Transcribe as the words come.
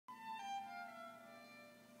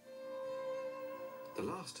The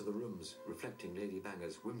last of the rooms reflecting Lady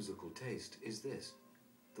Banger's whimsical taste is this,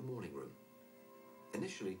 the morning room.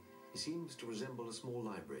 Initially, it seems to resemble a small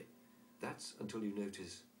library. That's until you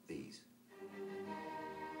notice these.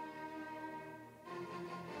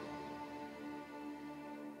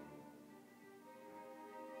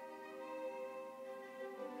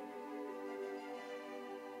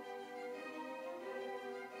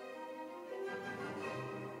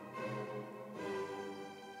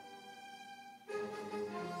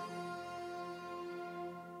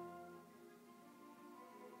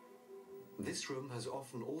 This room has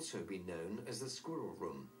often also been known as the Squirrel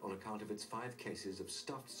Room on account of its 5 cases of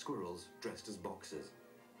stuffed squirrels dressed as boxers.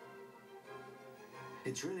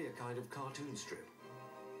 It's really a kind of cartoon strip.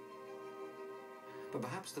 But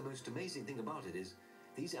perhaps the most amazing thing about it is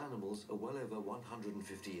these animals are well over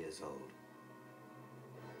 150 years old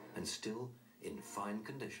and still in fine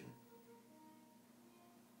condition.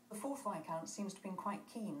 The fourth Viscount seems to have been quite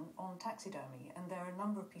keen on taxidermy, and there are a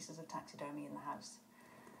number of pieces of taxidermy in the house.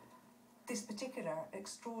 This particular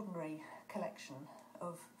extraordinary collection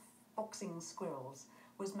of boxing squirrels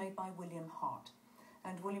was made by William Hart,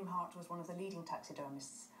 and William Hart was one of the leading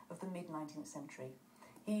taxidermists of the mid-19th century.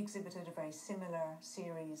 He exhibited a very similar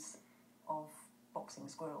series of boxing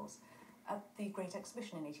squirrels at the Great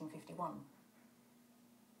Exhibition in 1851.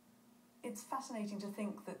 It's fascinating to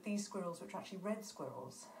think that these squirrels, which are actually red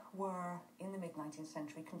squirrels, were, in the mid-19th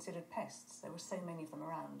century, considered pests. There were so many of them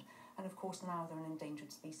around, and of course now they're an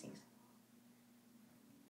endangered species.